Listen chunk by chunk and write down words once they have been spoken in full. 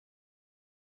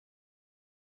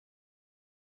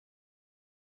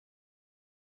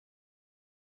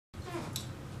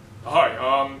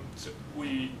Hi.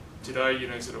 Today,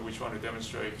 we're trying to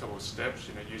demonstrate a couple of steps,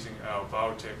 using our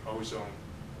Biotek-Ozone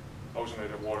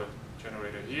Ozonated water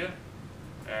generator here,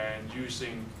 and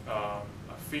using a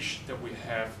fish that we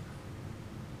have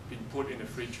been put in the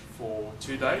fridge for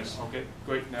 2 days. I'll get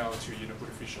Greg now to put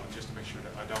the fish on just to make sure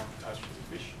that I don't touch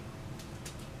the fish.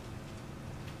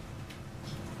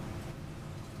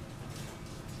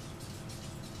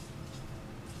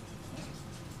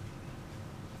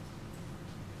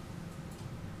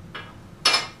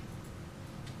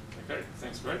 Okay,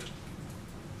 thanks, Greg.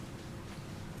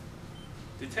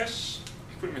 The test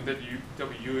equipment that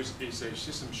we use is a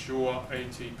System Sure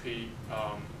ATP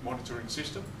monitoring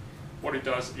system. What it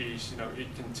does is,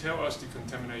 it can tell us the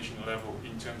contamination level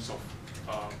in terms of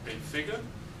a figure,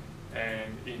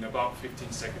 and in about 15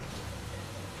 seconds.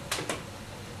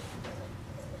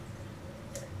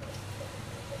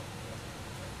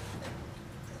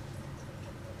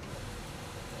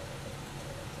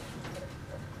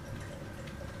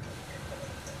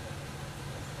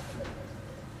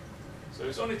 So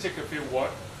it's only take a few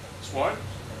swipes,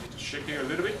 just shake it a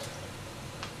little bit.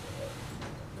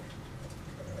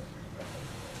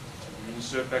 We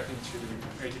insert back into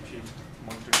the ATP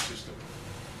monitoring system.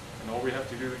 And all we have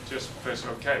to do is just press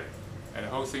OK. And the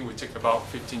whole thing will take about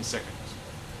 15 seconds.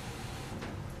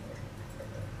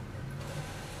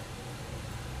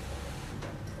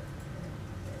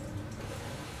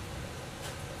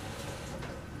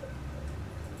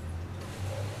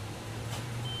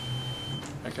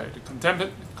 Okay, the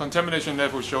contamination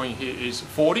level showing here is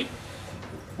 40.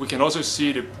 We can also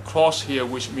see the cross here,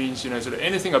 which means so that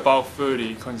anything above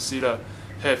 30 consider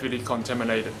heavily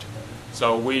contaminated.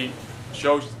 So we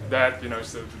show that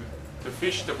so the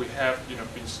fish that we have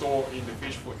been stored in the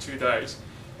fish for 2 days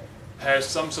has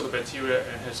some sort of bacteria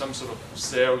and has some sort of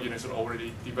cell sort of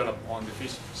already developed on the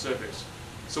fish surface.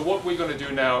 So what we're going to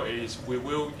do now is we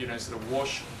will sort of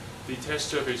wash the test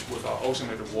surface with our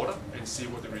ozonated water and see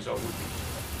what the result would be.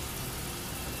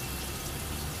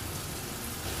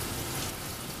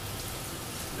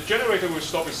 The generator will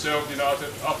stop itself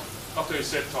after a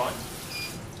set time.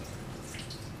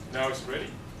 Now it's ready.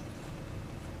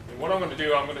 And what I'm going to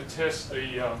do, I'm going to test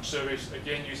the surface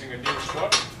again using a needle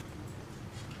swipe.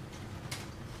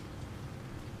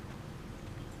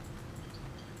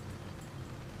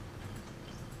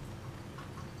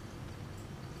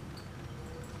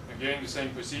 Again, the same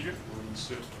procedure. We'll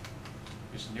insert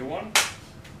this new one.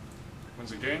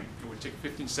 Once again, it will take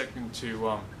 15 seconds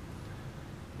to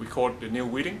record the new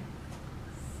reading.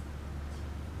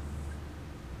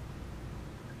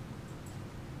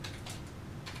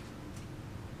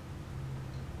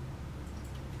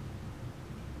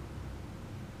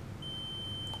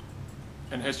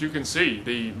 And as you can see,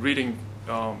 the reading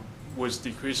was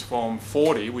decreased from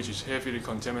 40, which is heavily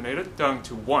contaminated, down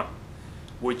to 1,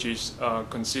 which is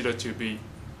considered to be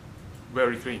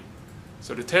very clean.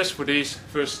 So the test for this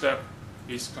first step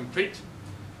is complete.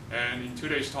 And in 2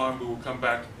 days' time, we will come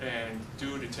back and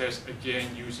do the test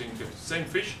again using the same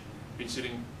fish been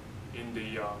sitting in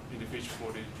the fridge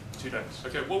for the 2 days.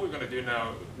 Okay, what we're going to do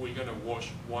now, we're going to wash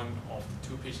one of the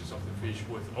 2 pieces of the fish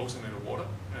with ozonated water,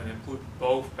 and then put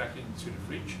both back into the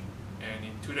fridge. And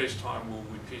in 2 days' time,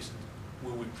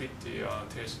 we'll repeat the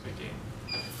test again.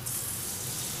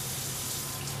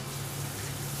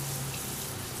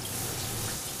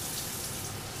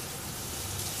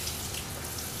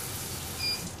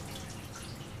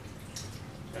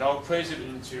 And I'll place it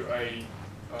into a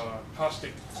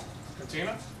plastic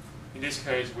container. In this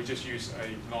case, we just use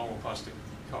a normal plastic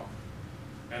cup.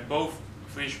 And both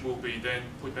fish will be then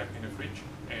put back in the fridge,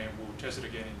 and we'll test it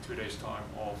again in 2 days' time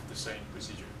of the same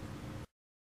procedure.